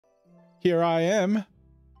Here I am.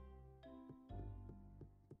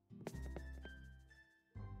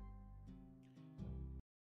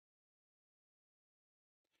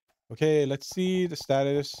 Okay, let's see the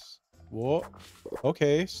status. Whoa.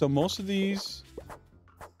 Okay, so most of these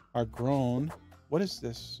are grown. What is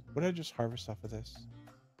this? What did I just harvest off of this?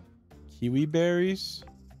 Kiwi berries?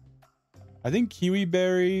 I think kiwi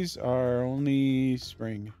berries are only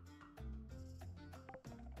spring.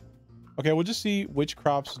 Okay, we'll just see which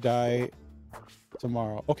crops die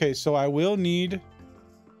tomorrow. Okay, so I will need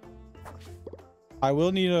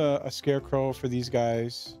a scarecrow for these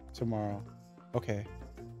guys tomorrow. Okay.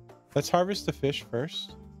 Let's harvest the fish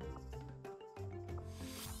first.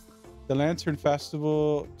 The Lantern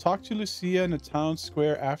Festival. Talk to Lucia in the town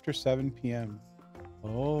square after 7 p.m.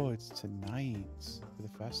 Oh, it's tonight for the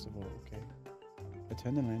festival. Okay.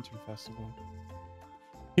 Attend the Lantern Festival.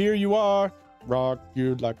 Here you are. Rock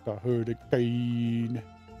you like a hurricane.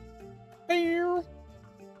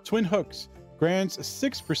 Twin hooks grants a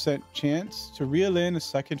 6% chance to reel in a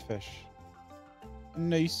second fish.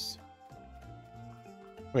 Nice.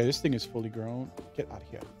 Wait, this thing is fully grown. Get out of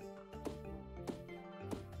here.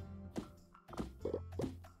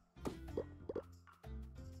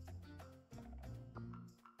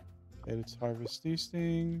 Okay, let's harvest these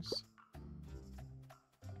things.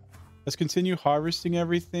 Let's continue harvesting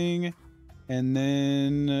everything. And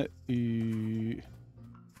then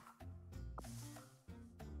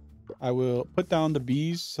I will put down the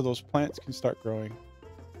bees so those plants can start growing.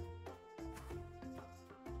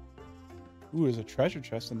 Ooh, there's a treasure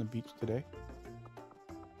chest on the beach today.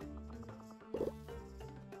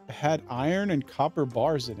 It had iron and copper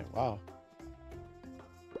bars in it. Wow.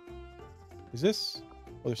 Is this?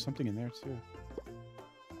 Oh, there's something in there too.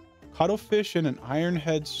 Cuttlefish and an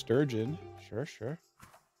ironhead sturgeon. Sure, sure.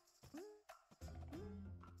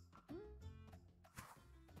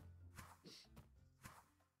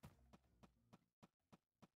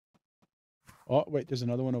 Oh, wait, there's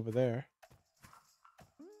another one over there.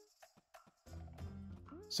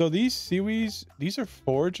 So these seaweeds, these are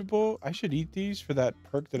forageable. I should eat these for that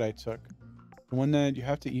perk that I took. The one that you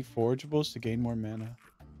have to eat forageables to gain more mana.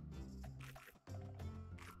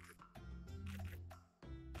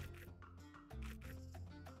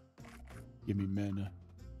 Give me mana.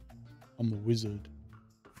 I'm a wizard.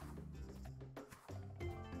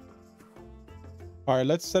 All right,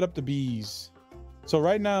 let's set up the bees. So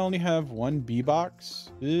right now I only have one bee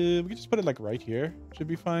box. We can just put it like right here. Should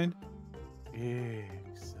be fine.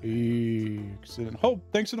 Excellent. Hope,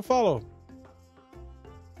 thanks for the follow.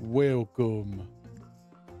 Welcome.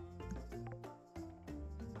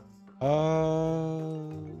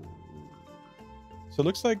 So it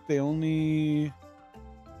looks like they only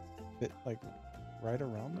fit like right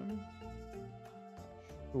around them.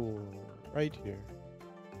 Sure, right here.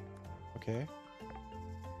 Okay.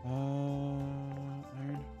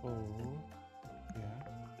 Iron hole. Yeah.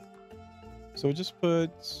 So we just put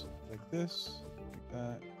like this, like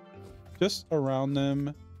that, just around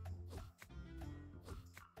them.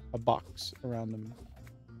 A box around them.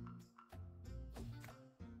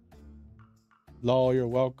 Law, you're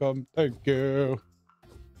welcome. Thank you.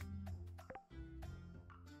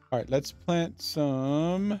 All right, let's plant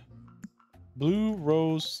some blue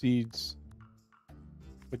rose seeds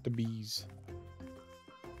with the bees.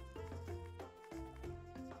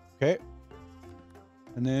 Okay.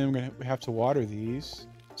 And then we have to water these.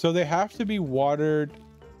 So they have to be watered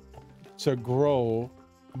to grow,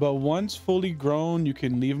 but once fully grown, you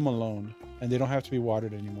can leave them alone and they don't have to be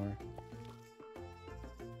watered anymore.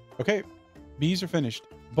 Okay, bees are finished,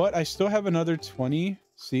 but I still have another 20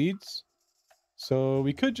 seeds. So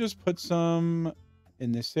we could just put some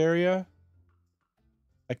in this area,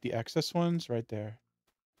 like the excess ones right there.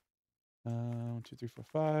 1, 2, 3, 4,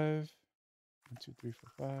 5. 1, 2, 3,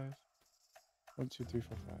 4, 5. 1, 2, 3,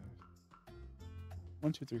 4, 5.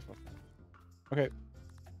 1, 2, 3, 4, 5. Okay.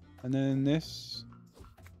 And then this,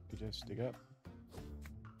 you just dig up.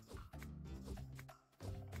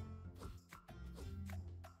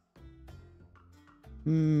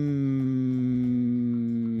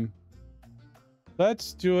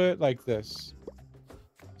 Let's do it like this.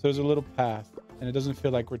 So there's a little path, and it doesn't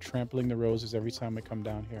feel like we're trampling the roses every time we come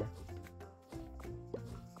down here.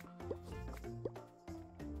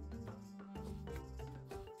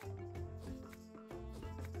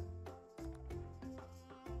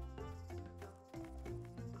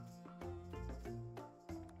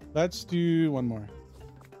 Let's do one more.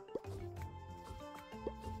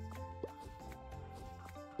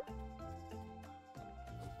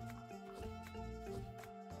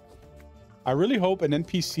 I really hope an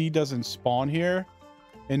NPC doesn't spawn here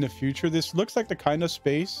in the future. This looks like the kind of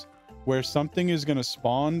space where something is going to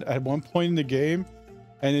spawn at one point in the game,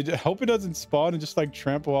 and I hope it doesn't spawn and just like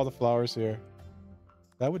trample all the flowers here.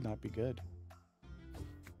 That would not be good.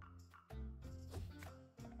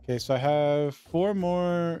 Okay, so I have 4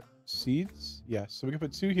 more seeds. Yes, so we can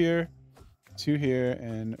put 2 here, 2 here,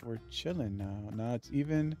 and we're chilling now. Now it's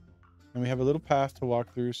even, and we have a little path to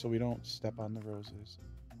walk through so we don't step on the roses.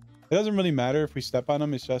 It doesn't really matter if we step on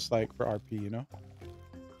them. It's just like for RP, you know?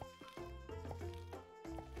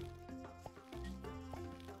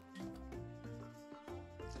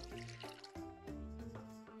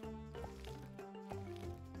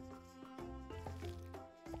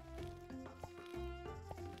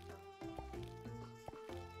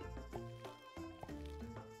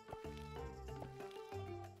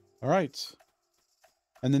 All right.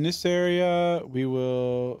 And then this area we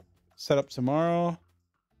will set up tomorrow.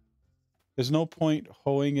 There's no point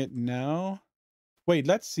hoeing it now. Wait,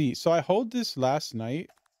 let's see. So I hoed this last night.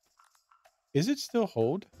 Is it still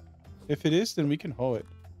hoed? If it is, then we can hoe it.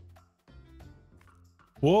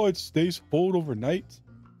 Whoa, it stays hoed overnight.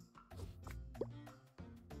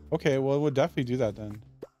 Okay, well, we'll definitely do that then.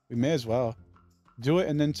 We may as well. Do it,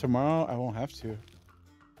 and then tomorrow I won't have to.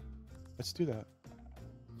 Let's do that.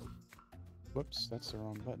 Whoops, that's the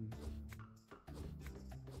wrong button.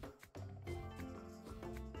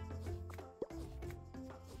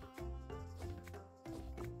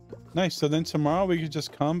 Nice, so then tomorrow we could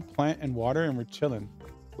just come, plant, and water, and we're chilling.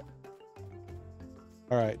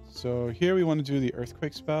 Alright, so here we want to do the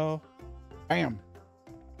earthquake spell. Bam!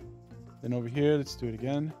 Then over here, let's do it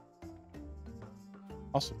again.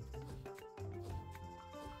 Awesome.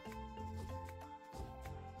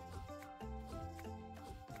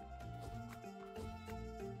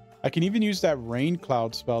 I can even use that rain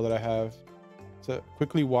cloud spell that I have to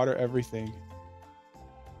quickly water everything.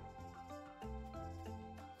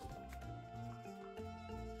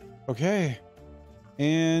 Okay.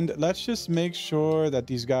 And let's just make sure that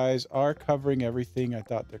these guys are covering everything I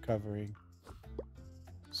thought they're covering.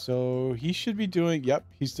 So he should be doing, yep,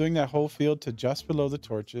 he's doing that whole field to just below the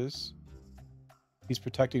torches. He's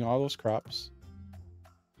protecting all those crops.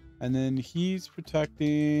 And then he's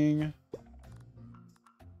protecting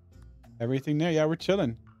everything there. Yeah, we're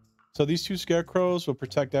chilling. So these 2 scarecrows will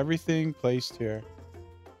protect everything placed here.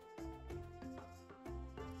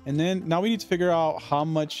 And then now we need to figure out how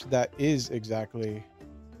much that is exactly.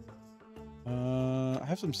 I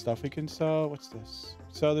have some stuff we can sell. What's this?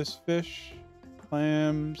 Sell this fish,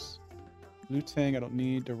 clams, blue tang. I don't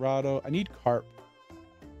need dorado. I need carp.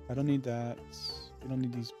 I don't need that. We don't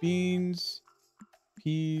need these beans,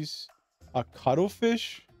 peas, a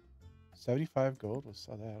cuttlefish. 75 gold. We'll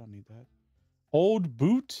sell that. I don't need that. Old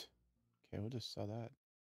boot. Okay, we'll just sell that.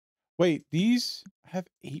 Wait, these have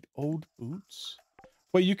 8 old boots.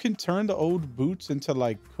 Wait, you can turn the old boots into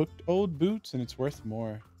like cooked old boots and it's worth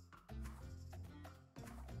more.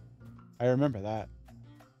 I remember that.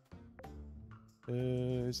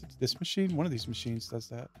 Is it this machine? One of these machines does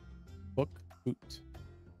that. Book boot.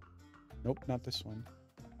 Nope, not this one.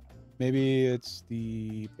 Maybe it's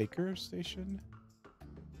the baker station.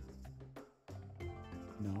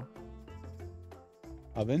 No.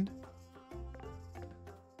 Oven.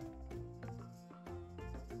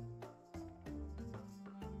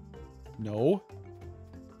 No.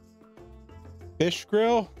 Fish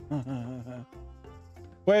grill?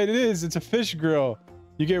 Wait, it is. It's a fish grill.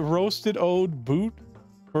 You get roasted old boot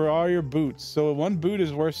for all your boots. So 1 boot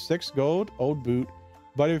is worth 6 gold, old boot.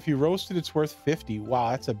 But if you roast it, it's worth 50.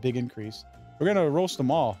 Wow, that's a big increase. We're going to roast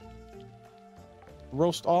them all.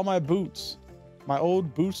 Roast all my boots. My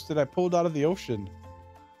old boots that I pulled out of the ocean.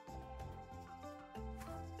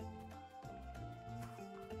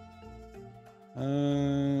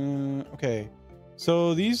 Okay.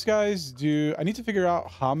 So these guys do... I need to figure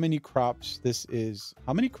out how many crops this is.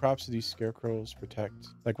 How many crops do these scarecrows protect?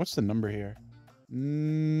 Like, what's the number here?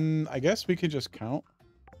 I guess we could just count.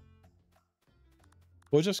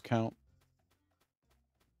 We'll just count.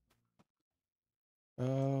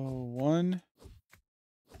 1,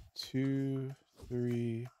 2,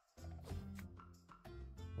 3,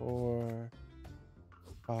 4,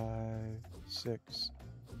 5, 6,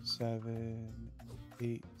 7,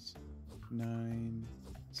 8, 9,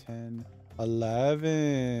 10,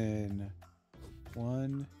 11.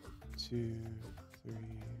 1, 2, 3,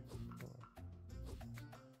 4,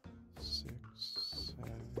 6,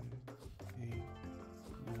 7, 8,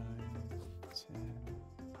 9, 10,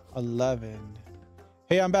 11.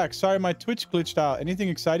 Hey, I'm back. Sorry, my Twitch glitched out. Anything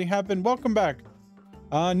exciting happened? Welcome back.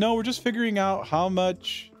 No, we're just figuring out how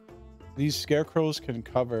much these scarecrows can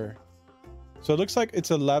cover. So it looks like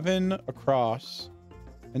it's 11 across.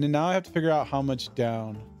 And then now I have to figure out how much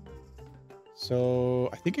down. So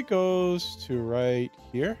I think it goes to right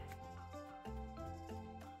here.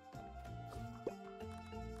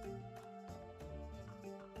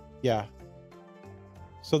 Yeah.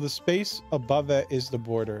 So the space above it is the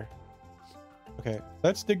border. Okay,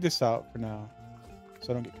 let's dig this out for now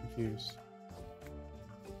so I don't get confused.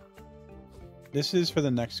 This is for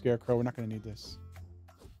the next scarecrow. We're not going to need this.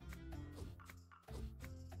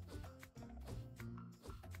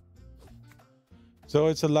 So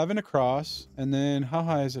it's 11 across, and then how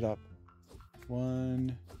high is it up?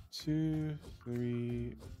 1, 2,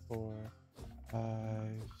 3, 4, 5,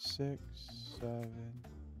 6, 7,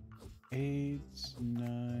 8,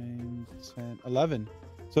 9, 10, 11.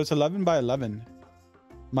 So it's 11 by 11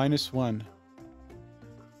 minus 1.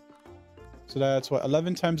 So that's what?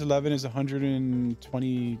 11 times 11 is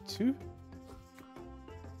 122?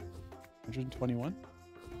 121?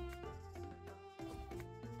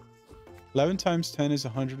 11 times 10 is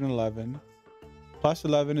 111. Plus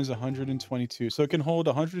 11 is 122. So it can hold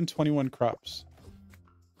 121 crops.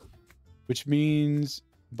 Which means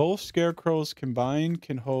both scarecrows combined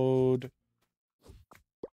can hold...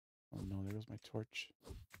 Oh no, there goes my torch.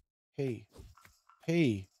 Hey.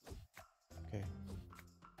 Hey. Okay.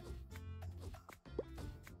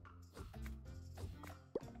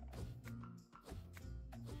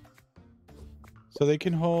 So they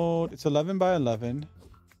can hold... It's 11 by 11.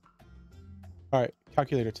 All right,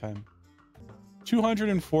 calculator time.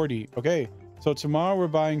 240. Okay, so tomorrow we're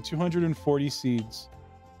buying 240 seeds.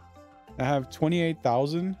 I have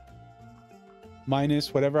 28,000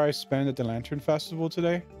 minus whatever I spend at the Lantern Festival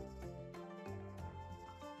today.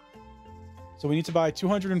 So we need to buy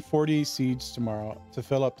 240 seeds tomorrow to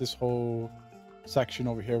fill up this whole section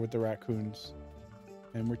over here with the raccoons.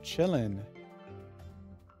 And we're chilling.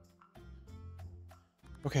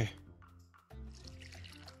 Okay.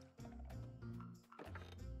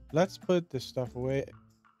 Let's put this stuff away.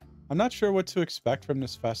 I'm not sure what to expect from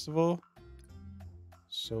this festival.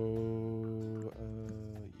 So,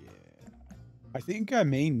 yeah. I think I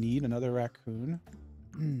may need another raccoon.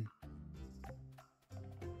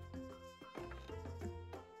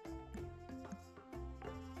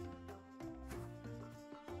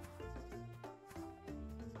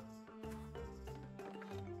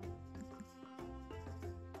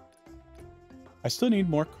 I still need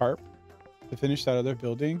more carp to finish that other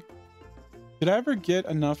building. Did I ever get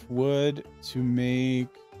enough wood to make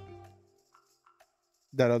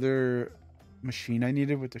that other machine I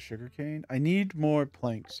needed with the sugarcane? I need more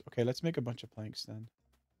planks. Okay, let's make a bunch of planks then.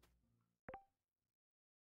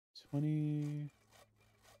 20.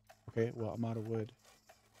 Okay, well, I'm out of wood.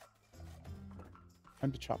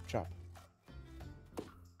 Time to chop.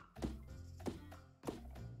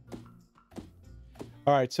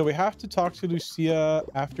 All right, so we have to talk to Lucia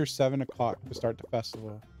after 7 o'clock to start the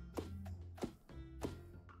festival.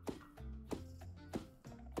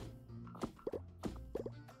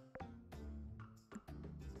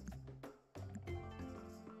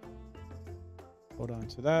 Hold on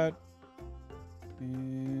to that.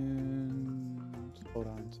 And hold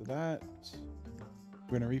on to that.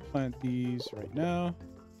 We're going to replant these right now.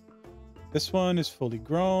 This one is fully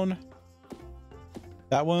grown.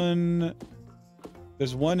 That one...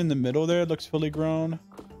 There's one in the middle there. It looks fully grown.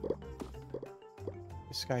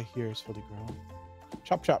 This guy here is fully grown.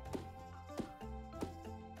 Chop.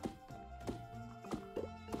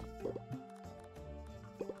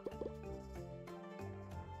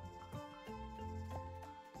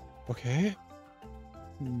 Okay.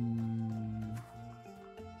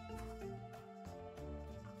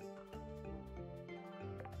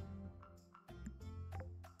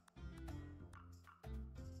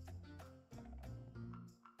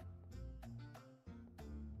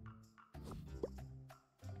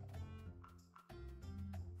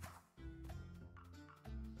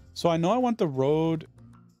 So I know I want the road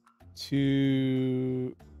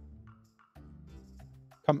to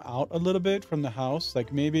come out a little bit from the house,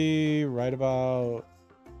 like maybe right about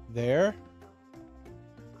there.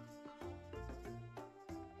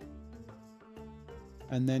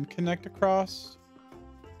 And then connect across.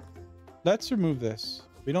 Let's remove this.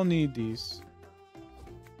 We don't need these.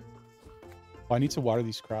 Oh, I need to water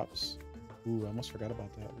these crops. Ooh, I almost forgot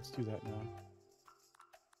about that. Let's do that now.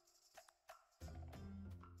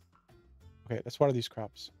 Okay, let's water these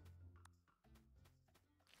crops.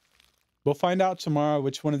 We'll find out tomorrow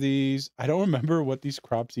which one of these... I don't remember what these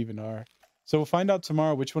crops even are. So we'll find out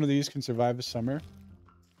tomorrow which one of these can survive the summer.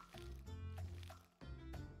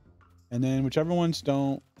 And then whichever ones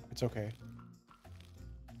don't, it's okay.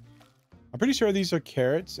 I'm pretty sure these are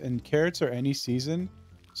carrots, and carrots are any season.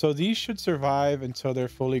 So these should survive until they're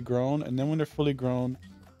fully grown. And then when they're fully grown,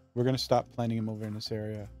 We're going to stop planting them over in this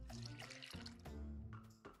area.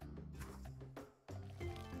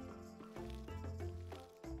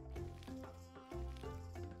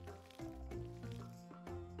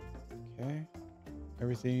 Okay.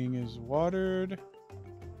 Everything is watered.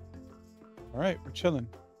 All right, we're chilling.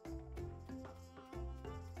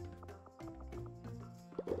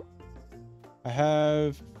 I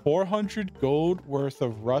have 400 gold worth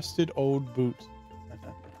of rusted old boots.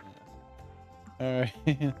 All right,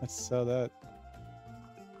 let's sell that.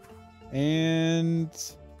 And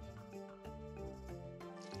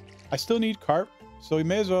I still need carp, so we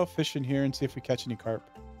may as well fish in here and see if we catch any carp.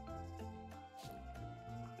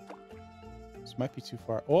 This might be too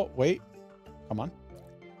far. Oh, wait. Come on.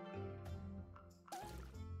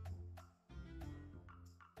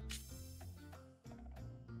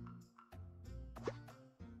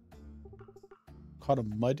 Caught a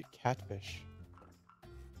mud catfish.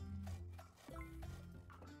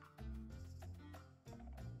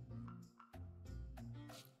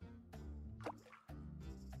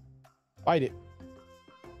 Bite it.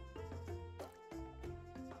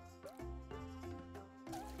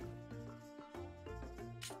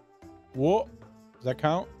 Whoa. Does that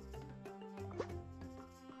count?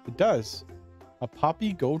 It does. A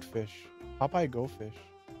poppy goldfish. Popeye goldfish.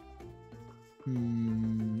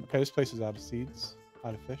 Okay, this place is out of seeds.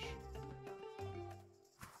 Out of fish.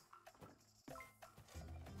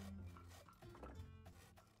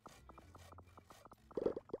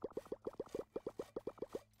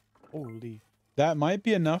 Holy. That might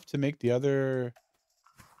be enough to make the other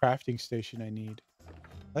crafting station I need.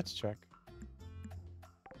 Let's check.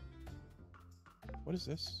 What is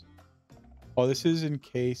this? Oh, this is in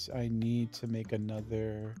case I need to make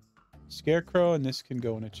another scarecrow, and this can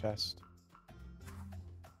go in a chest.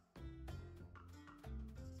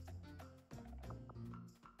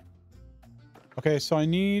 Okay, so I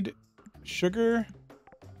need sugar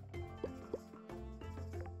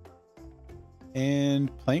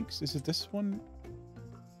and planks. Is it this one?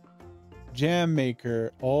 Jam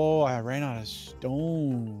maker. Oh, I ran out of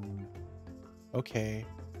stone. Okay.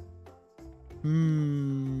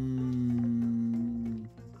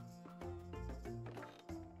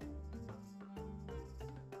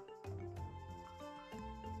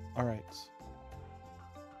 All right.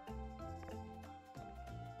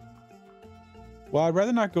 Well, I'd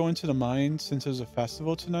rather not go into the mine since there's a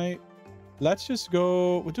festival tonight. Let's just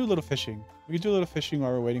go. We'll do a little fishing. We can do a little fishing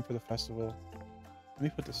while we're waiting for the festival. Let me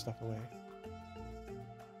put this stuff away.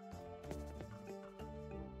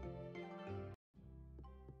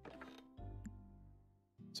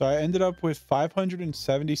 So I ended up with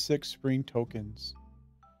 576 spring tokens.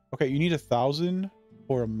 Okay, you need 1,000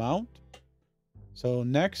 for a mount. So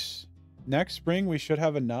next spring we should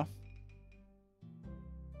have enough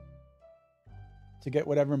to get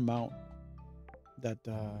whatever mount that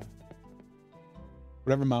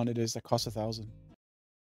whatever mount it is that costs 1,000.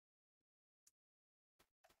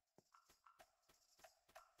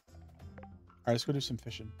 All right, let's go do some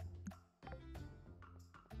fishing.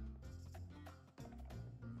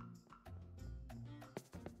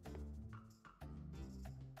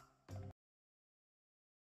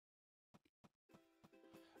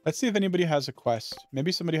 Let's see if anybody has a quest.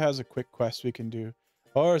 Maybe somebody has a quick quest we can do.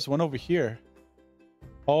 Oh, there's one over here.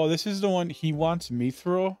 Oh, this is the one he wants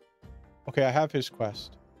mithril. Okay, I have his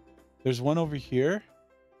quest. There's one over here.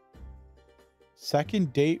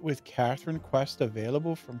 Second date with Catherine quest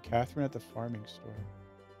available from Catherine at the farming store.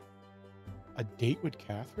 A date with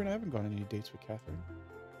Catherine? I haven't gone on any dates with Catherine.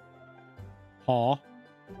 Huh?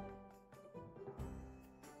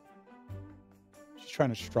 She's trying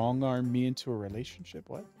to strong arm me into a relationship.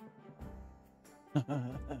 What?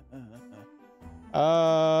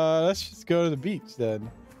 Let's just go to the beach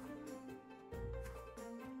then.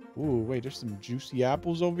 Ooh, wait, there's some juicy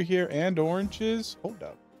apples over here and oranges. Hold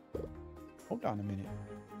up. Hold on a minute.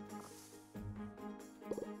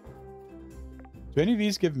 Do any of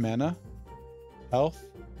these give mana? Health?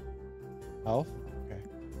 Health? Okay.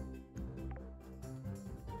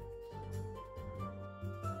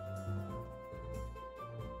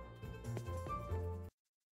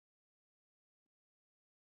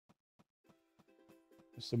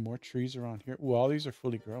 There's some more trees around here. Ooh, all these are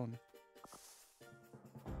fully grown.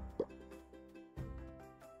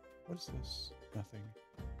 What is this? Nothing.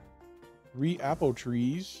 3 apple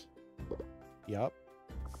trees. Yup.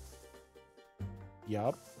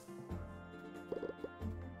 Yup.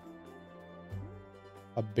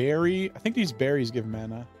 A berry. I think these berries give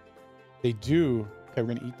mana. They do. Okay,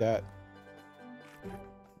 we're gonna eat that.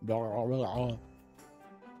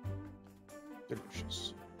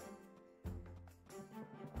 Delicious.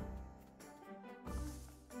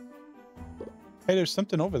 Hey, there's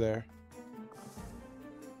something over there.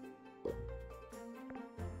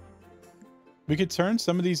 We could turn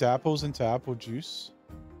some of these apples into apple juice.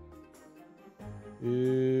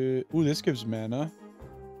 Ooh, this gives mana.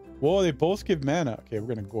 Whoa, they both give mana. Okay,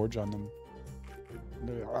 we're gonna gorge on them.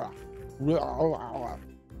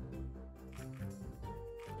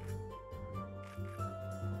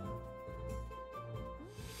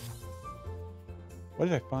 What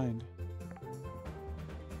did I find?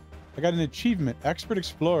 I got an achievement, Expert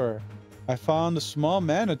Explorer. I found a small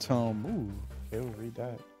mana tome. Ooh, okay, we'll read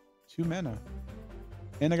that. 2 mana.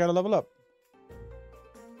 And I got to level up.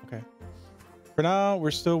 Okay. For now,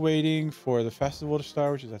 we're still waiting for the festival to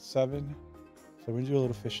start, which is at 7. So we're going to do a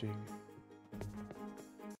little fishing.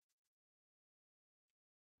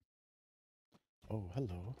 Oh,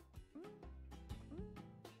 hello.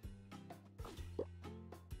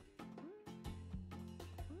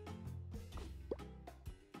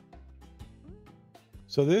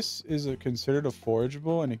 So this is considered a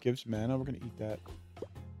forageable and it gives mana. We're going to eat that.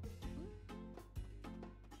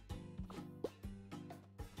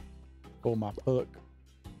 Oh, my perk.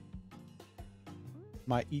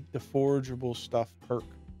 My eat the forageable stuff perk.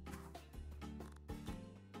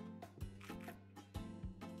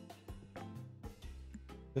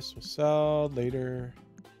 This will sell later.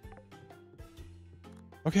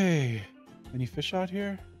 Okay. Any fish out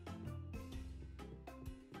here?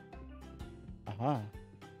 Aha.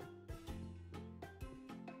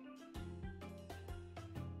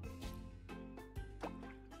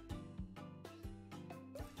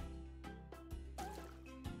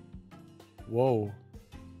 Whoa.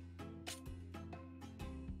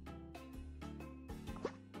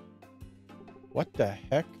 What the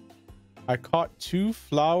heck? I caught 2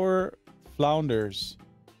 flounders.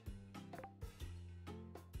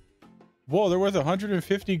 Whoa, they're worth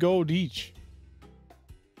 150 gold each.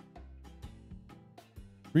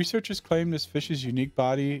 Researchers claim this fish's unique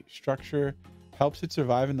body structure helps it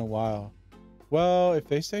survive in the wild. Well, if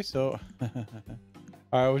they say so. Alright,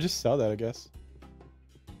 we'll just sell that, I guess.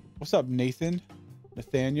 What's up, Nathan?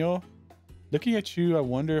 Nathaniel? Looking at you, I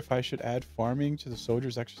wonder if I should add farming to the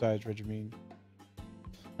soldiers' exercise regimen.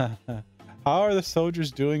 How are the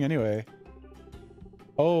soldiers doing anyway?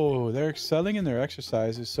 Oh, they're excelling in their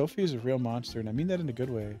exercises. Sophie is a real monster, and I mean that in a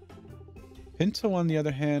good way. Pinto, on the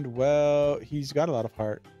other hand, well, he's got a lot of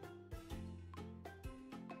heart.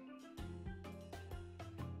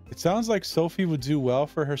 It sounds like Sophie would do well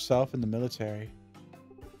for herself in the military.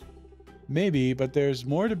 Maybe, but there's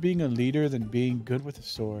more to being a leader than being good with a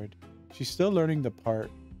sword. She's still learning the part.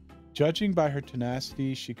 Judging by her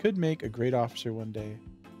tenacity, she could make a great officer one day.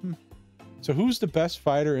 So who's the best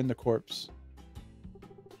fighter in the corps?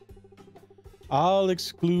 I'll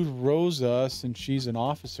exclude Rosa since she's an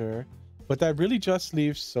officer, but that really just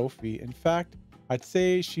leaves Sophie. In fact, I'd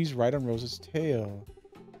say she's right on Rosa's tail.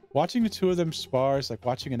 Watching the two of them spar is like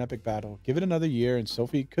watching an epic battle. Give it another year and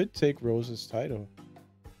Sophie could take Rosa's title.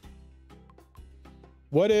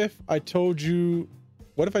 What if I told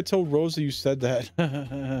Rosa you said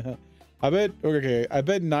that? I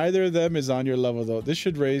bet neither of them is on your level though. This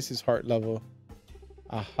should raise his heart level.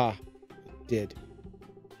 Aha, it did.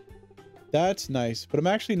 That's nice, but I'm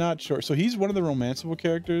actually not sure. So he's one of the romanceable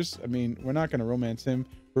characters. I mean, we're not going to romance him.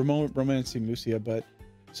 We're romancing Lucia, but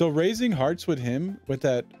so raising hearts with him with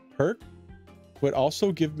that perk would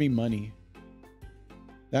also give me money.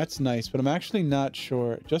 That's nice, but I'm actually not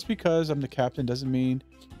sure. Just because I'm the captain doesn't mean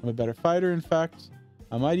I'm a better fighter. In fact,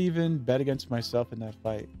 I might even bet against myself in that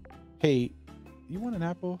fight. Hey, you want an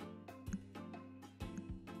apple?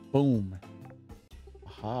 Boom.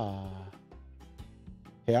 Aha.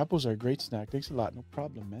 Hey, apples are a great snack. Thanks a lot. No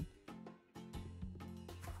problem, man.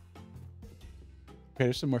 Okay,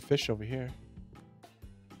 there's some more fish over here.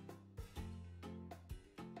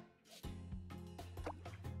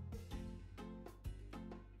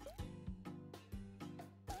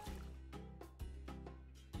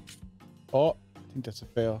 Oh, I think that's a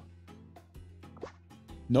fail.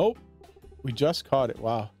 Nope. We just caught it.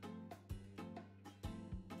 Wow.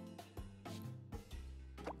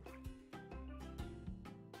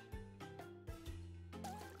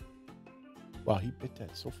 Wow, he bit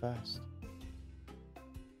that so fast.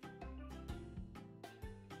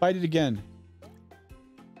 Fight it again.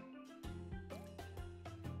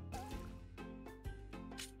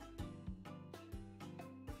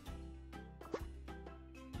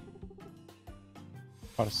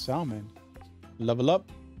 Caught a salmon. Level up.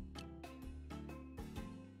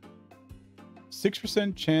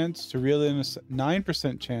 6% chance to reel in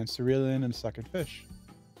 9% chance to reel in a second fish.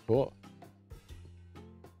 Cool.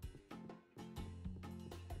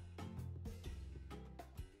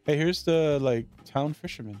 Hey, here's the, like, town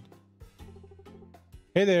fisherman.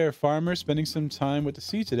 Hey there, farmer. Spending some time with the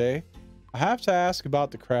sea today. I have to ask about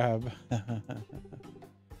the crab.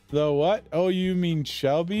 The what? Oh, you mean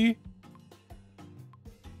Shelby?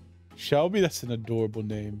 Shelby? That's an adorable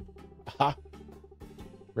name. Aha.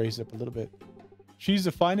 Raise up a little bit. She's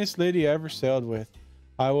the finest lady I ever sailed with.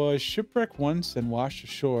 I was shipwrecked once and washed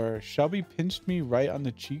ashore. Shelby pinched me right on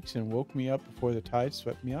the cheeks and woke me up before the tide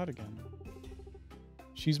swept me out again.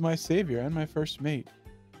 She's my savior and my first mate.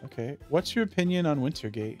 Okay. What's your opinion on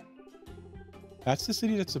Wintergate? That's the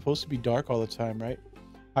city that's supposed to be dark all the time, right?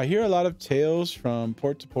 I hear a lot of tales from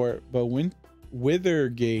port to port, but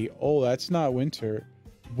Withergate, oh, that's not winter.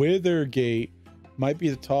 Withergate might be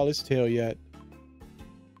the tallest tale yet.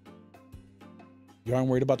 You aren't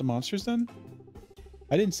worried about the monsters then?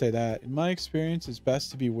 I didn't say that. In my experience, it's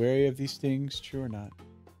best to be wary of these things, true or not.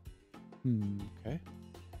 Okay.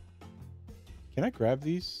 Can I grab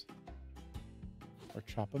these? Or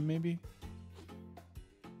chop them maybe?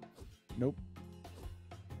 Nope.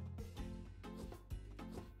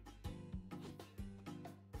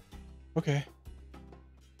 Okay.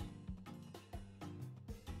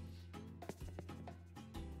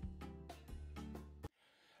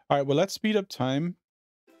 All right, well, let's speed up time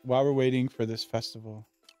while we're waiting for this festival.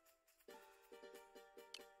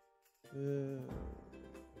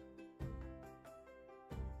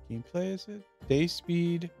 Gameplay, is it? Day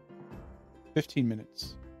speed, 15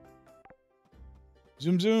 minutes.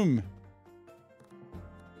 Zoom, zoom.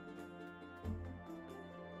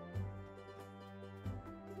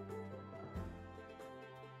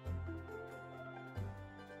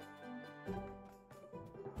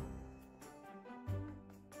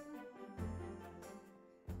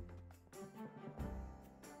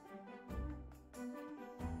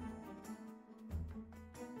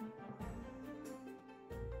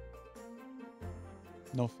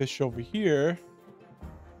 No fish over here.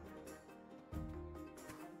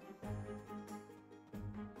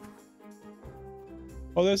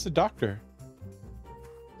 Oh, there's the doctor.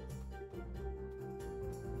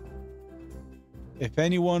 If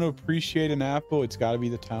anyone will appreciate an apple, it's got to be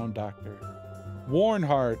the town doctor.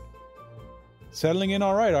 Warnhart. Settling in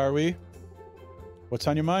all right, are we? What's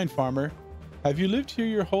on your mind, farmer? Have you lived here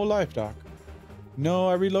your whole life, Doc? No,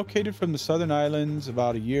 I relocated from the Southern Islands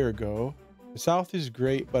about a year ago. The South is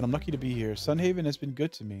great, but I'm lucky to be here. Sunhaven has been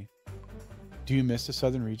good to me. Do you miss the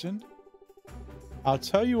Southern region? I'll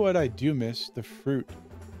tell you what I do miss, the fruit.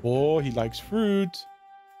 Oh, he likes fruit.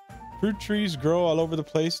 Fruit trees grow all over the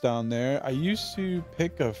place down there. I used to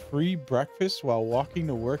pick a free breakfast while walking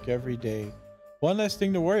to work every day. One less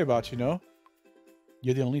thing to worry about, you know.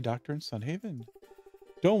 You're the only doctor in Sunhaven.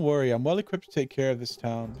 Don't worry, I'm well equipped to take care of this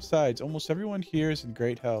town. Besides, almost everyone here is in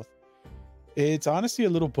great health. It's honestly a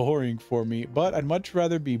little boring for me, but I'd much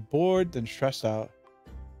rather be bored than stressed out.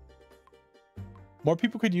 More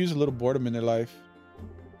people could use a little boredom in their life.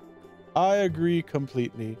 I agree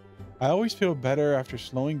completely. I always feel better after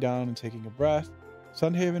slowing down and taking a breath.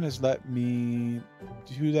 Sunhaven has let me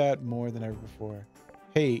do that more than ever before.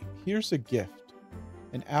 Hey, here's a gift.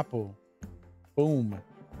 An apple. Boom.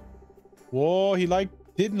 Whoa, he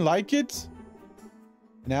didn't like it?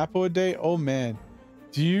 An apple a day? Oh man.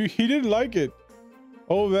 He didn't like it.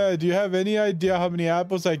 Oh man, do you have any idea how many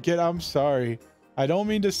apples I get? I'm sorry. I don't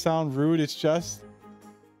mean to sound rude. It's just,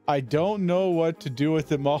 I don't know what to do with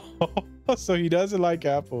them all. So he doesn't like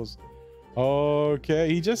apples.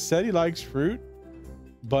 Okay, he just said he likes fruit,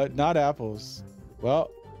 but not apples.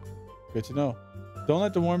 Well, good to know. Don't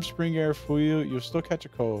let the warm spring air fool you. You'll still catch a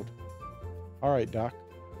cold. All right, Doc.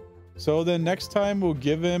 So then next time we'll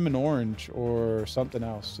give him an orange or something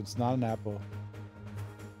else. It's not an apple.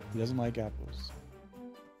 He doesn't like apples.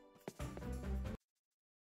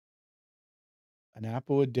 An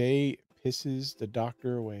apple a day pisses the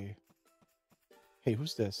doctor away. Hey,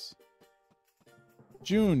 who's this?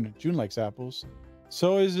 June. June likes apples.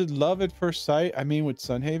 So is it love at first sight? I mean, with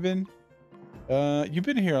Sunhaven? You've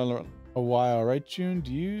been here a while, right, June?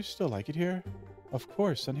 Do you still like it here? Of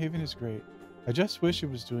course, Sunhaven is great. I just wish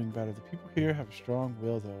it was doing better. The people here have a strong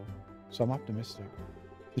will, though, so I'm optimistic.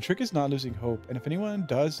 The trick is not losing hope, and if anyone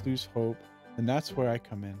does lose hope, then that's where I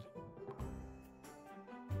come in.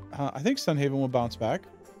 I think Sunhaven will bounce back.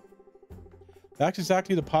 That's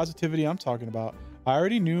exactly the positivity I'm talking about. I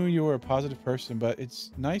already knew you were a positive person, but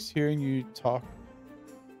it's nice hearing you talk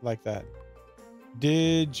like that.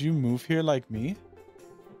 Did you move here like me?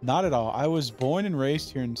 Not at all. I was born and raised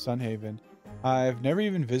here in Sunhaven. I've never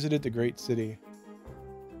even visited the great city.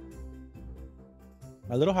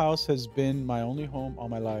 My little house has been my only home all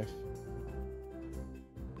my life.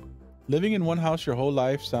 Living in one house your whole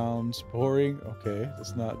life sounds boring. Okay,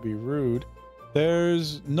 let's not be rude.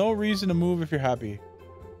 There's no reason to move if you're happy.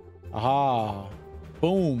 Aha.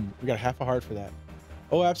 Boom. We got half a heart for that.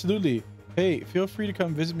 Oh, absolutely. Hey, feel free to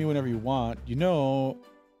come visit me whenever you want. You know,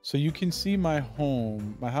 so you can see my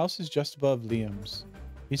home. My house is just above Liam's.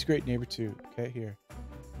 He's a great neighbor too. Okay, here.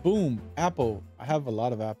 Boom. Apple. I have a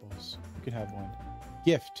lot of apples. You can have one.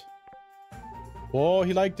 Gift. Whoa,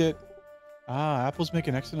 he liked it. Ah, apples make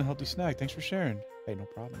an excellent healthy snack. Thanks for sharing. Hey, no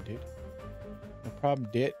problem, dude. No problem,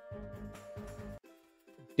 dit.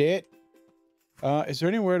 Dit. Is there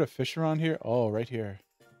anywhere to fish around here? Oh, right here.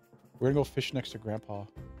 We're gonna go fish next to Grandpa.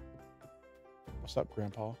 What's up,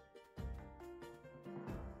 Grandpa?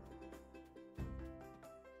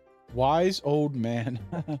 Wise old man.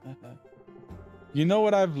 You know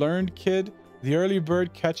what I've learned, kid? The early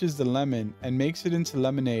bird catches the lemon and makes it into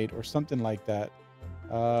lemonade or something like that.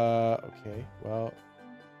 Okay. Well,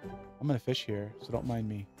 I'm gonna fish here, so don't mind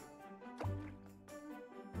me.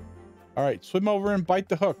 All right, swim over and bite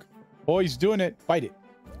the hook. Oh, he's doing it. Bite it.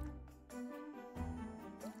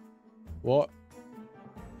 What?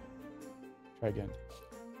 Try again.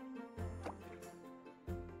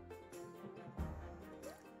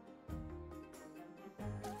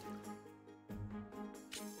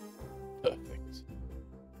 Perfect.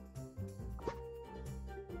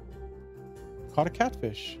 Caught a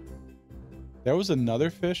catfish. There was another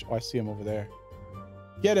fish. Oh, I see him over there.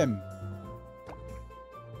 Get him.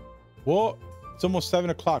 Whoa. It's almost 7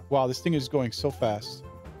 o'clock. Wow, this thing is going so fast.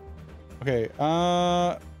 Okay.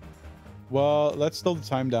 Well, let's slow the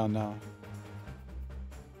time down now.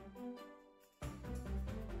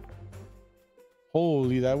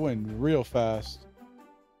 Holy, that went real fast.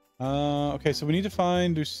 Okay, so we need to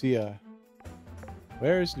find Lucia.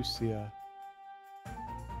 Where is Lucia?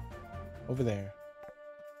 Over there.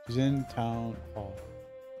 She's in town hall.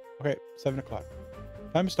 Okay, 7 o'clock.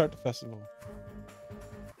 Time to start the festival.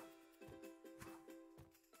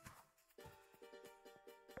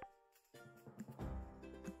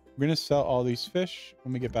 We're gonna sell all these fish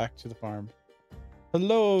when we get back to the farm.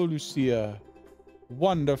 Hello, Lucia.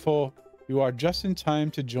 Wonderful. You are just in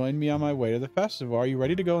time to join me on my way to the festival. Are you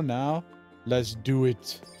ready to go now? Let's do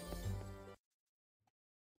it.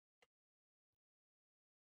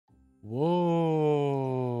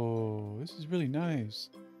 Whoa. This is really nice.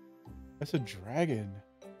 That's a dragon.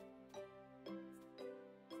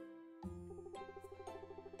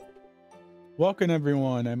 Welcome,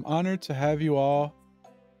 everyone. I'm honored to have you all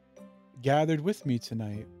gathered with me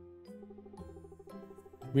tonight.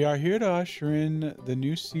 We are here to usher in the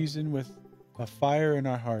new season with a fire in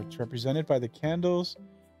our hearts, represented by the candles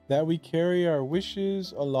that we carry our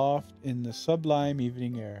wishes aloft in the sublime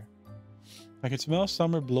evening air. I can smell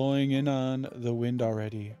summer blowing in on the wind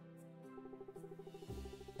already.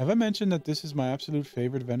 Have I mentioned that this is my absolute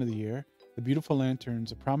favorite event of the year? The beautiful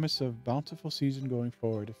lanterns, a promise of bountiful season going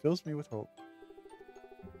forward. It fills me with hope.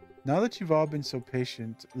 Now that you've all been so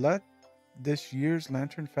patient, let this year's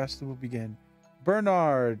Lantern Festival begin.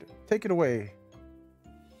 Bernard, take it away.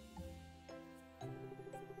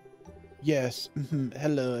 Yes,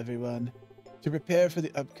 hello everyone. To prepare for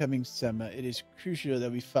the upcoming summer, it is crucial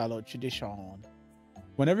that we follow tradition.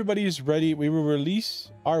 When everybody is ready, we will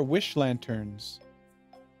release our wish lanterns.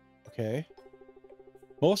 Okay.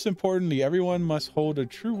 Most importantly, everyone must hold a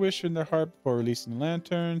true wish in their heart before releasing the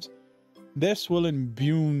lanterns. This will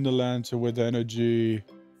imbue the lantern with energy.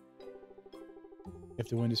 If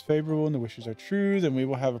the wind is favorable and the wishes are true, then we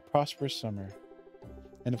will have a prosperous summer.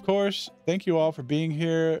 And of course, thank you all for being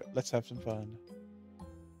here. Let's have some fun.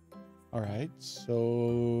 All right, so...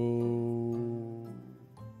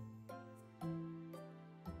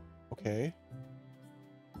 Okay.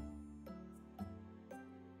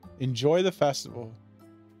 Enjoy the festival.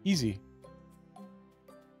 Easy.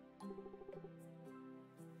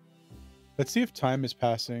 Let's see if time is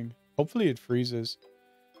passing. Hopefully it freezes.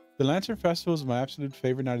 The Lantern Festival is my absolute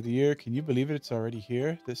favorite night of the year. Can you believe it? It's already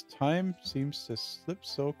here. This time seems to slip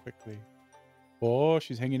so quickly. Oh,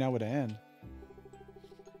 she's hanging out with Anne.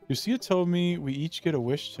 Lucia told me we each get a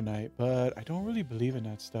wish tonight, but I don't really believe in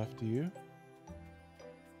that stuff, do you?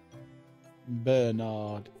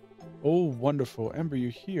 Bernard. Oh, wonderful. Ember,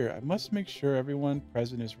 you're here. I must make sure everyone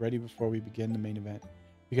present is ready before we begin the main event,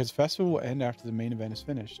 because the festival will end after the main event is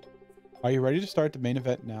finished. Are you ready to start the main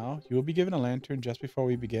event now? You will be given a lantern just before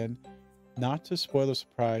we begin. Not to spoil the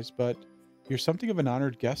surprise, but you're something of an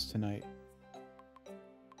honored guest tonight.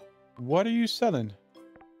 What are you selling?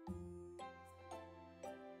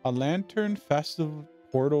 A lantern festival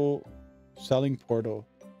portal, selling portal.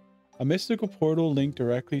 A mystical portal linked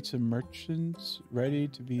directly to merchants ready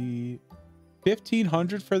to be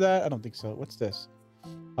 1,500 for that? I don't think so. What's this?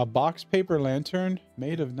 A box paper lantern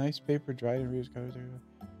made of nice paper dried and reused colors.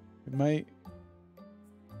 It might...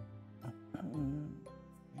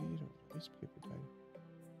 made of nice paper dried.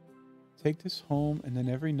 Take this home, and then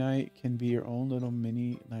every night can be your own little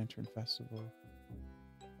mini lantern festival.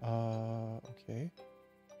 Okay.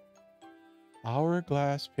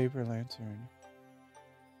 Hourglass paper lantern.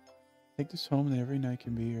 Take this home, and then every night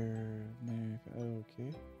can be your...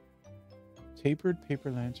 Okay. Tapered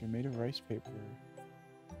paper lantern made of rice paper.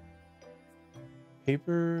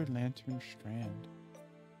 Paper lantern strand.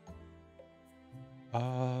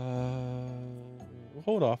 We'll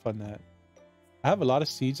hold off on that. I have a lot of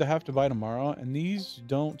seeds I have to buy tomorrow, and these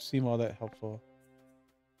don't seem all that helpful.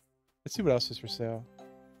 Let's see what else is for sale.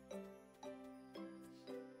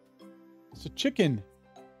 It's a chicken.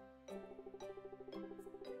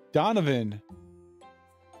 Donovan.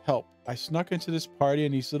 Help. I snuck into this party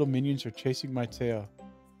and these little minions are chasing my tail.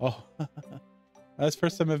 Oh. That's the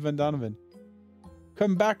first time I've been Donovan.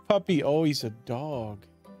 Come back, puppy. Oh, he's a dog.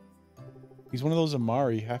 He's one of those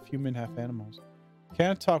Amari, half human, half animals.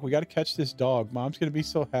 Can't talk. We got to catch this dog. Mom's going to be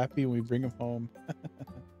so happy when we bring him home.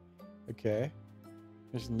 Okay.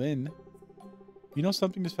 There's Lynn. You know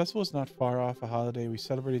something? This festival is not far off a holiday we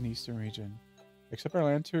celebrate in the Eastern region. Except our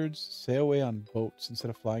lanterns sail away on boats instead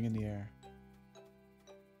of flying in the air.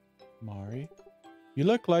 Mari. You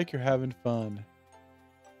look like you're having fun.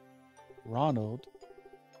 Ronald.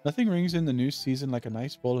 Nothing rings in the new season like a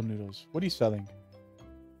nice bowl of noodles. What are you selling?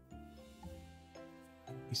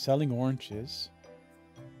 He's selling oranges.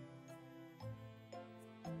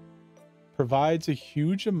 Provides a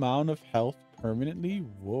huge amount of health permanently.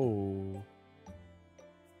 Whoa.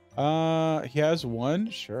 He has one.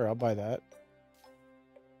 Sure, I'll buy that.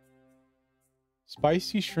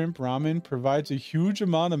 Spicy shrimp ramen provides a huge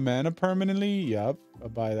amount of mana permanently. Yup, I'll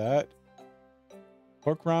buy that.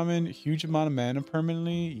 Pork ramen, huge amount of mana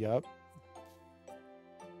permanently. Yup.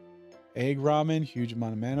 Egg ramen, huge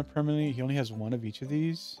amount of mana permanently. He only has one of each of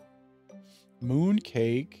these. Moon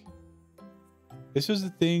cake. This was the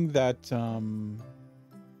thing that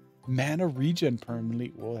mana regen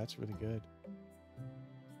permanently. Whoa, that's really good.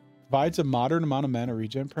 Provides a moderate amount of mana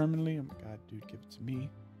regen permanently. Oh my god, dude, give it to me.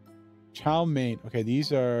 Chow mein. Okay,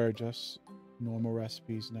 these are just normal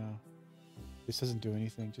recipes now. This doesn't do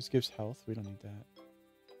anything. Just gives health. We don't need that.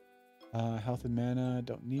 Health and mana.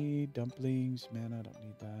 Don't need. Dumplings. Mana. Don't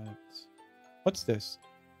need that. What's this?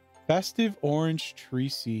 Festive orange tree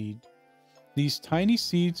seed. These tiny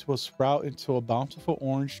seeds will sprout into a bountiful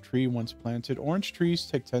orange tree once planted. Orange trees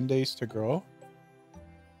take 10 days to grow.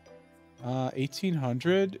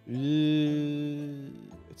 1800.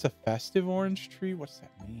 It's a festive orange tree. What's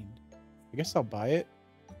that mean? I guess I'll buy it.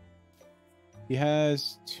 He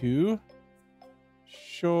has 2.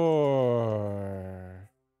 Sure.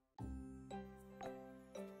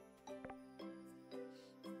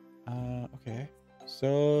 Okay.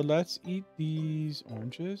 So let's eat these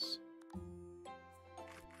oranges.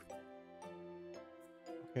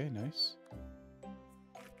 Okay, nice.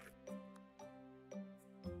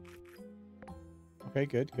 Okay,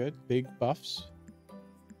 good, good. Big buffs.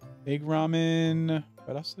 Egg ramen.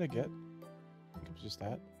 What else did I get? I think it was just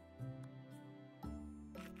that.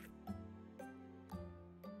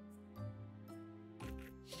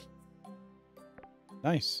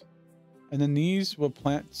 Nice. And then these we'll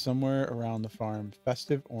plant somewhere around the farm.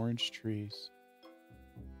 Festive orange trees.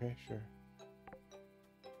 Okay, sure.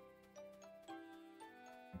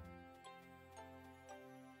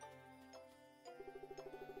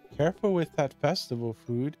 Careful with that festival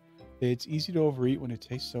food. It's easy to overeat when it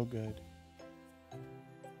tastes so good.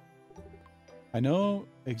 I know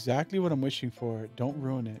exactly what I'm wishing for. Don't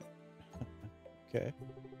ruin it. Okay.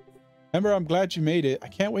 Remember, I'm glad you made it. I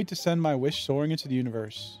can't wait to send my wish soaring into the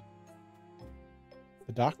universe.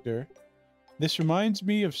 The doctor. This reminds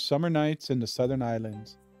me of summer nights in the southern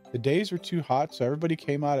islands. The days were too hot, so everybody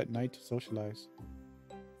came out at night to socialize.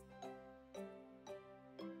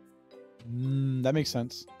 That makes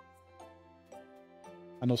sense.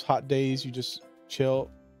 On those hot days, you just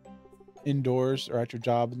chill indoors or at your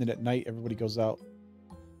job, and then at night, everybody goes out.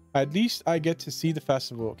 At least I get to see the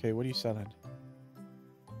festival. Okay, what are you selling?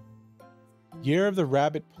 Year of the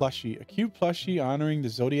Rabbit plushie. A cute plushie honoring the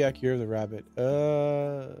zodiac year of the rabbit.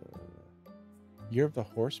 Year of the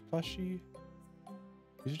Horse plushie?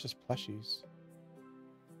 These are just plushies.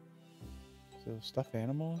 So, stuffed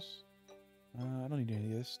animals? I don't need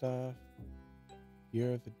any of this stuff.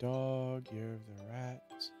 Year of the Dog. Year of the Rat.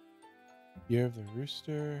 Year of the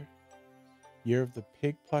Rooster. Year of the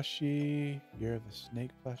Pig plushie. Year of the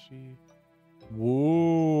Snake plushie.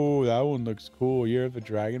 Whoa, that one looks cool. Year of the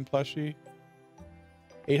Dragon plushie.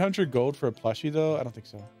 800 gold for a plushie, though? I don't think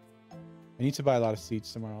so. I need to buy a lot of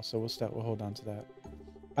seeds tomorrow, so we'll hold on to that.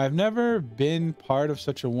 I've never been part of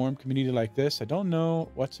such a warm community like this. I don't know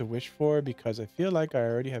what to wish for because I feel like I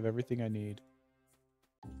already have everything I need.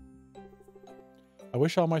 I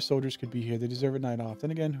wish all my soldiers could be here. They deserve a night off.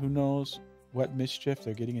 Then again, who knows what mischief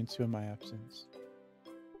they're getting into in my absence.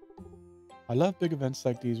 I love big events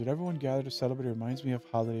like these. When everyone gathered to celebrate, it reminds me of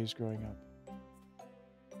holidays growing up.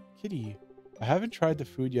 Kitty, I haven't tried the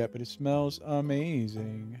food yet, but it smells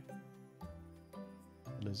amazing.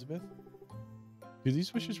 Elizabeth? Do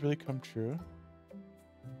these wishes really come true?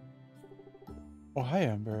 Oh, hi,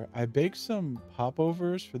 Amber. I baked some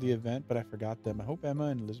popovers for the event, but I forgot them. I hope Emma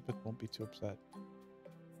and Elizabeth won't be too upset.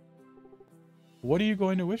 What are you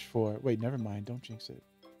going to wish for? Wait, never mind. Don't jinx it.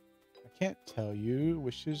 I can't tell you.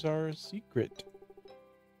 Wishes are a secret.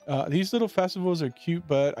 These little festivals are cute,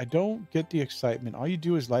 but I don't get the excitement. All you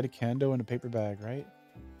do is light a candle in a paper bag, right?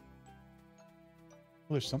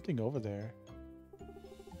 Oh, there's something over there.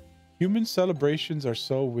 Human celebrations are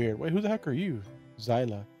so weird. Wait, who the heck are you?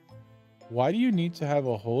 Zyla. Why do you need to have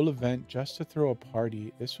a whole event just to throw a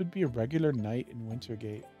party? This would be a regular night in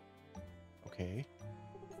Wintergate. Okay.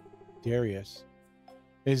 Darius.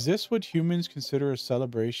 Is this what humans consider a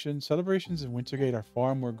celebration? Celebrations in Wintergate are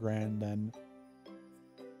far more grand than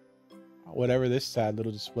whatever this sad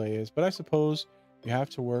little display is, but I suppose you have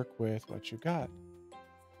to work with what you got.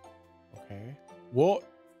 Okay. Whoa.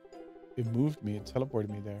 It moved me. It teleported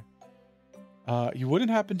me there. You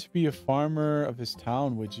wouldn't happen to be a farmer of this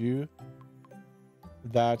town, would you?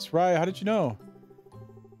 That's right. How did you know?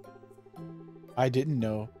 I didn't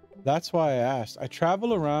know. That's why I asked. I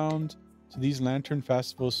travel around to these lantern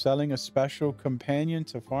festivals selling a special companion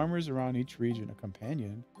to farmers around each region. A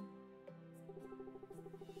companion?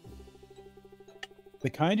 The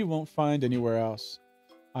kind you won't find anywhere else.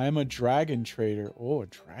 I am a dragon trader. Oh, a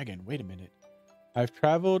dragon. Wait a minute. I've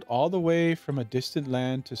traveled all the way from a distant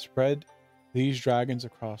land to spread these dragons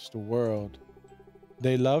across the world.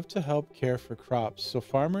 They love to help care for crops, so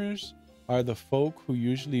farmers are the folk who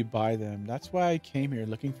usually buy them. That's why I came here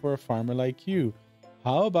looking for a farmer like you.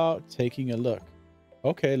 How about taking a look?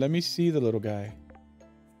 Okay, let me see the little guy.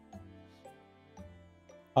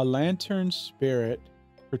 A lantern spirit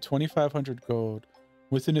for 2,500 gold.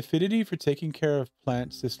 With an affinity for taking care of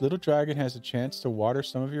plants, this little dragon has a chance to water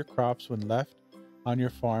some of your crops when left on your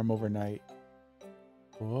farm overnight.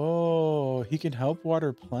 Oh, he can help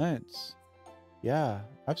water plants. Yeah,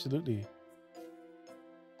 absolutely.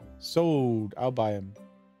 Sold. I'll buy him.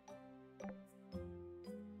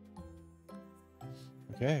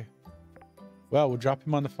 Okay. Well, we'll drop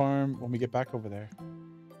him on the farm when we get back over there.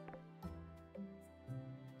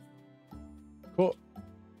 Cool.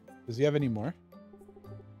 Does he have any more?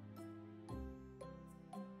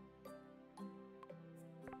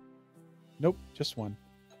 Nope, just one.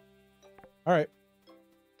 All right.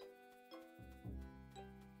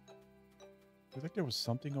 I think there was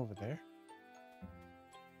something over there.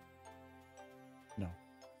 No.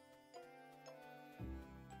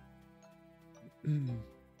 There's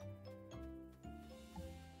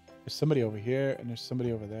somebody over here and there's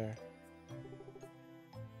somebody over there.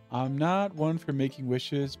 I'm not one for making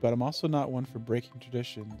wishes, but I'm also not one for breaking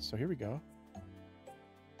traditions. So here we go.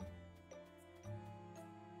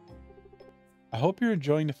 I hope you're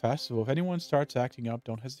enjoying the festival. If anyone starts acting up,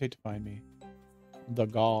 don't hesitate to find me. The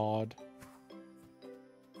God.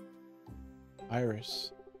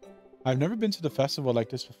 Iris. I've never been to the festival like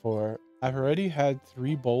this before. I've already had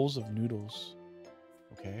 3 bowls of noodles.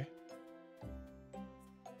 Okay.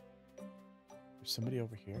 There's somebody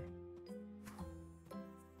over here.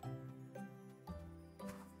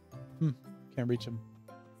 Can't reach him.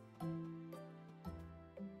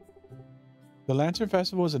 The Lantern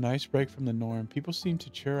Festival is a nice break from the norm. People seem to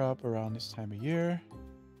cheer up around this time of year.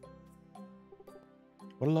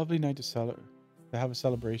 What a lovely night to have a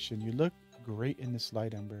celebration. You look great in this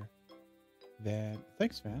light, Ember. Then,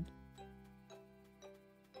 thanks, man.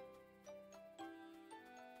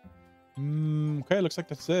 Okay, looks like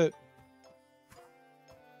that's it.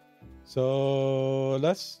 So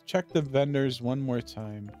let's check the vendors one more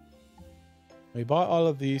time. We bought all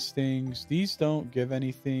of these things. These don't give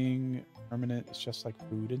anything permanent. It's just like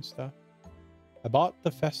food and stuff. I bought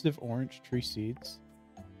the festive orange tree seeds.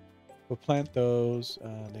 We'll plant those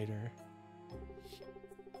later.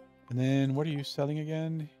 And then what are you selling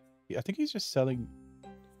again? I think he's just selling.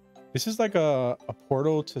 This is like a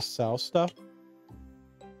portal to sell stuff. Do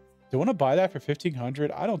I want to buy that for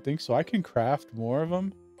 1,500? I don't think so. I can craft more of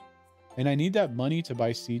them. And I need that money to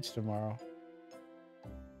buy seeds tomorrow.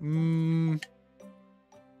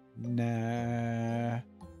 Nah.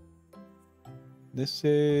 This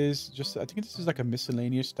is just, I think this is like a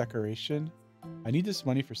miscellaneous decoration. I need this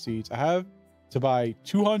money for seeds. I have to buy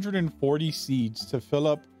 240 seeds to fill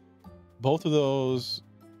up both of those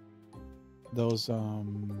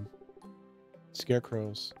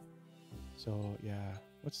scarecrows. So yeah,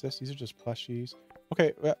 what's this? These are just plushies.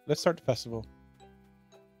 Okay, let's start the festival.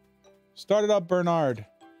 Start it up, Bernard.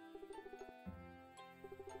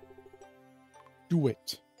 Do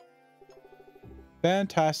it.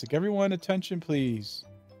 Fantastic. Everyone, attention, please.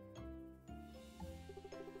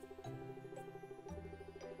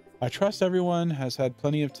 I trust everyone has had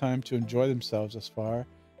plenty of time to enjoy themselves thus far.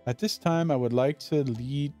 At this time, I would like to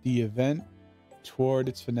lead the event toward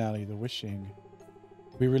its finale, the wishing.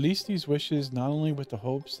 We release these wishes not only with the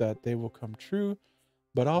hopes that they will come true,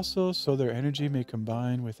 but also so their energy may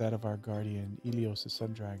combine with that of our guardian, Ilios the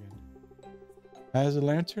Sun Dragon. As the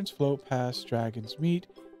lanterns float past Dragon's Meet,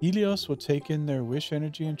 Ilios will take in their wish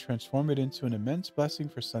energy and transform it into an immense blessing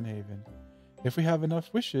for Sunhaven. If we have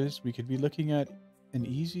enough wishes, we could be looking at an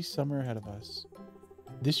easy summer ahead of us.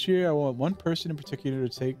 This year, I want one person in particular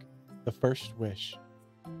to take the first wish.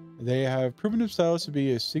 They have proven themselves to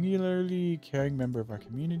be a singularly caring member of our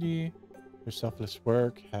community. Their selfless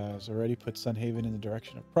work has already put Sunhaven in the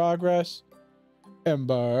direction of progress.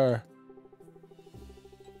 Ember.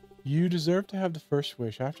 You deserve to have the first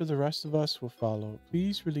wish. After the rest of us will follow.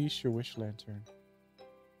 Please release your wish lantern.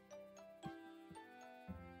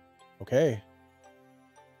 Okay.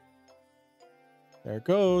 There it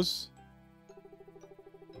goes.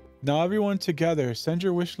 Now everyone together, send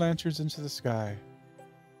your wish lanterns into the sky.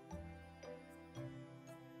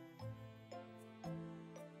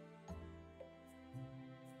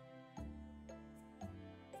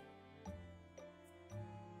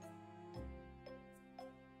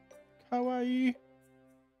 Kawaii.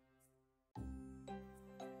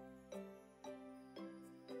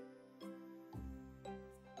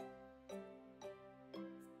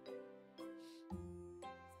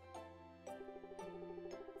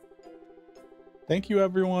 Thank you,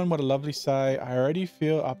 everyone. What a lovely sight. I already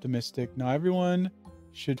feel optimistic. Now everyone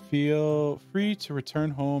should feel free to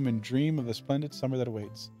return home and dream of the splendid summer that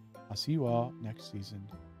awaits. I'll see you all next season.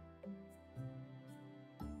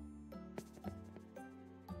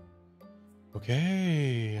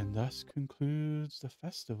 Okay, and thus concludes the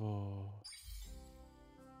festival.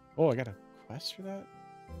 Oh, I got a quest for that?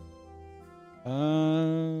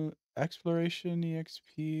 Exploration,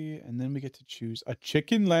 EXP, and then we get to choose a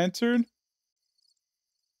chicken lantern?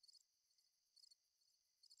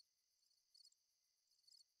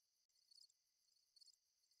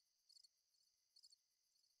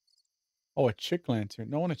 Oh, a chick lantern.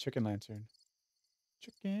 No one a chicken lantern.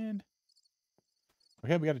 Chicken.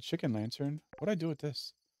 Okay, we got a chicken lantern. What do I do with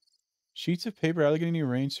this? Sheets of paper elegantly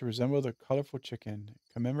arranged to resemble the colorful chicken,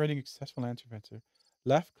 commemorating a successful lantern fencer.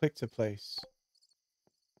 Left click to place.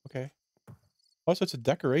 Okay. Oh, so it's a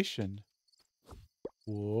decoration.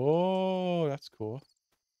 Whoa, that's cool.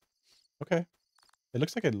 Okay. It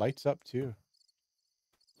looks like it lights up too.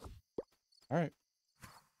 All right.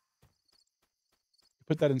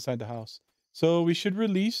 Put that inside the house. So we should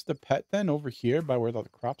release the pet then over here by where the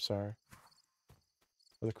crops are.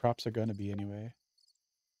 Where the crops are going to be anyway.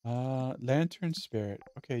 Lantern spirit.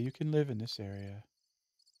 Okay, you can live in this area.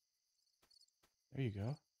 There you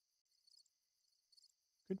go.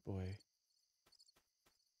 Good boy.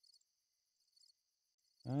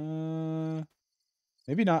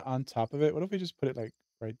 Maybe not on top of it. What if we just put it like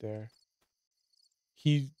right there?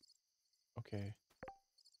 Okay.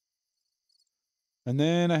 And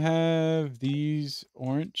then I have these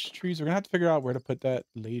orange trees. We're gonna have to figure out where to put that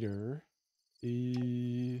later.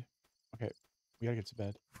 Okay, we gotta get to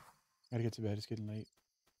bed. Gotta get to bed. It's getting late.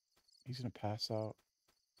 He's gonna pass out.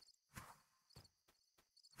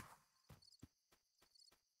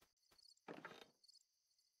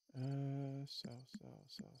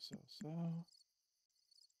 Sell.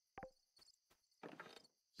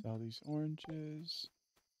 Sell these oranges.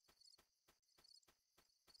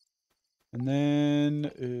 And then,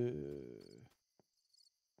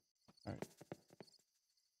 all right.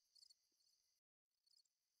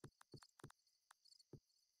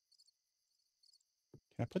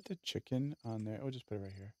 Can I put the chicken on there? Oh, just put it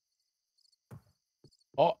right here.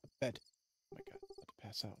 Oh, bed. Oh my God, I'm about to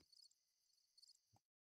pass out.